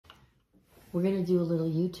We're going to do a little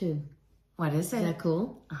YouTube. What is it? Is that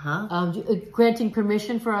cool? Uh-huh. Granting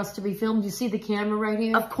permission for us to be filmed. You see the camera right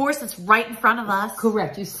here? Of course, it's right in front of us.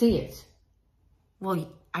 Correct. You see it.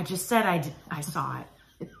 Well, I just said I saw it.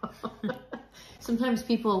 Sometimes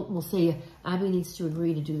people will say, Abby needs to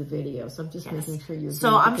agree to do the video. So I'm just making sure you agree.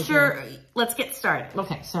 So I'm sure, let's get started.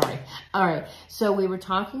 Okay, sorry. All right. So we were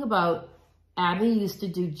talking about Abby used to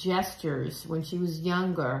do gestures when she was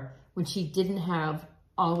younger, when she didn't have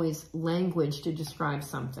always language to describe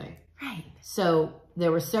something. Right. So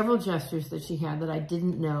there were several gestures that she had that I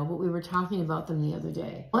didn't know, but we were talking about them the other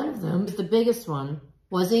day. One of them, the biggest one,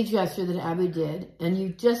 was a gesture that Abby did, and you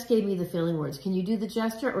just gave me the feeling words. Can you do the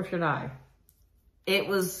gesture, or should I? It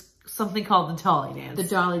was something called the dolly dance. The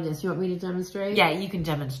dolly dance. You want me to demonstrate? Yeah, you can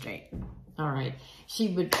demonstrate. All right. She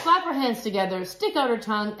would clap her hands together, stick out her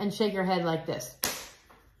tongue, and shake her head like this.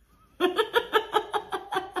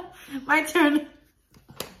 My turn.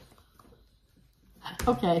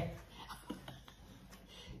 Okay.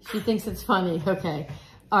 She thinks it's funny. Okay.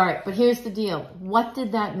 All right. But here's the deal. What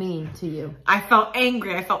did that mean to you? I felt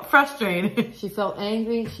angry. I felt frustrated. She felt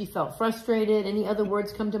angry. She felt frustrated. Any other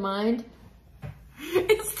words come to mind?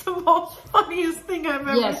 It's the most funniest thing I've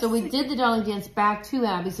ever seen. Yeah, so we did the dolly dance back to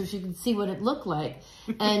Abby so she could see what it looked like.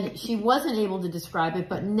 And she wasn't able to describe it,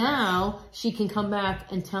 but now she can come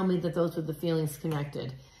back and tell me that those were the feelings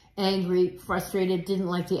connected. Angry, frustrated, didn't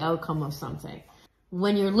like the outcome of something.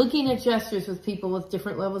 When you're looking at gestures with people with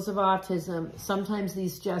different levels of autism, sometimes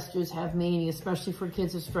these gestures have meaning, especially for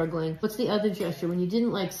kids who are struggling. What's the other gesture? When you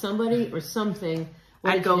didn't like somebody or something,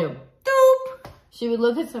 what did you do? Doop. She would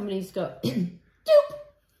look at somebody and go, doop, doop,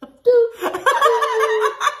 doop,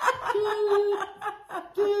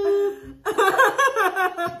 doop.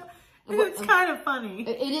 It's kind of funny.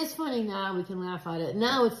 It is funny now. We can laugh at it.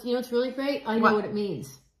 Now it's, you know, it's really great. I know what it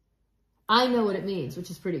means. I know what it means, which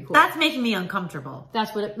is pretty cool. That's making me uncomfortable.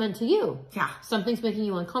 That's what it meant to you. Yeah. Something's making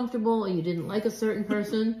you uncomfortable or you didn't like a certain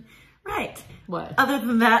person. Right. What? Other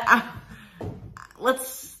than that,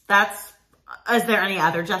 is there any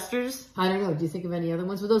other gestures? I don't know. Do you think of any other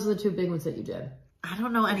ones? Well, those are the two big ones that you did. I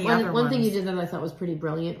don't know any other ones. One thing you did that I thought was pretty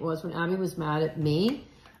brilliant was when Abby was mad at me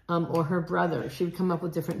or her brother, she would come up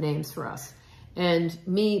with different names for us. And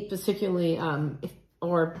me particularly,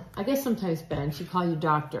 or I guess sometimes Ben, she'd call you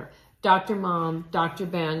doctor. Dr. Mom, Dr.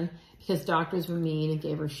 Ben, because doctors were mean and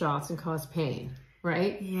gave her shots and caused pain,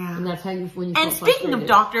 right? Yeah. And that's how you, when you And speaking of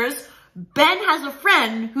doctors, Ben has a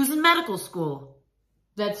friend who's in medical school.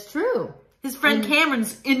 That's true. His friend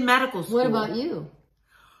Cameron's in medical school. What about you?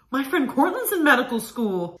 My friend Cortland's in medical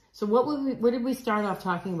school. So what did we start off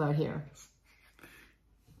talking about here?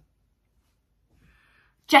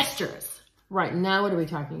 Gestures. Right, now what are we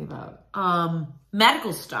talking about?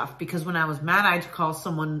 Medical stuff, because when I was mad, I'd call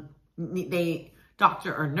someone,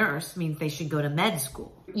 doctor or nurse means they should go to med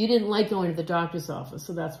school. You didn't like going to the doctor's office,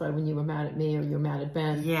 so that's why when you were mad at me or you were mad at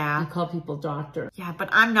Ben, you call people doctor. Yeah, but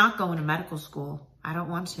I'm not going to medical school. I don't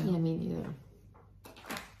want to. Yeah, me neither.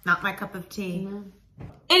 Not my cup of tea. No.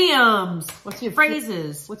 Idioms. What's your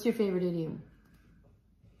phrases? What's your favorite idiom?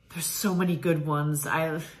 There's so many good ones.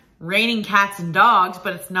 Raining cats and dogs,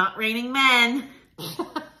 but it's not raining men.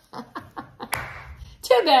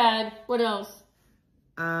 Too bad. What else?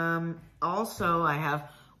 Also, I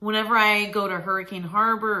have, whenever I go to Hurricane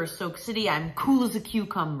Harbor or Soak City, I'm cool as a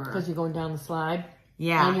cucumber. Because you're going down the slide?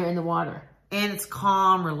 Yeah. And you're in the water. And it's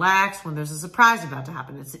calm, relaxed when there's a surprise about to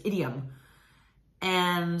happen. It's an idiom.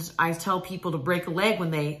 And I tell people to break a leg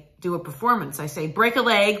when they do a performance. I say, break a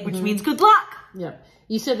leg, which means good luck. Yep.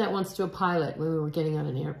 You said that once to a pilot when we were getting on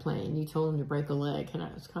an airplane. You told him to break a leg, and I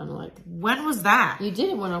was kind of like... When was that? You did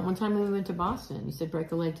it one time when we went to Boston. You said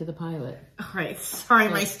break a leg to the pilot. All right. Sorry,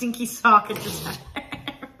 my stinky sock. It just...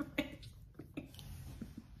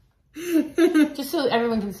 Just so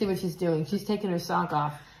everyone can see what she's doing. She's taking her sock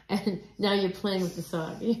off, and now you're playing with the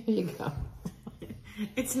sock. Here you go.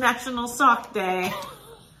 It's National Sock Day.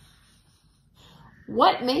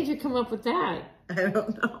 What made you come up with that? I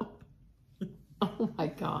don't know. Oh my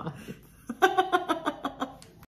God.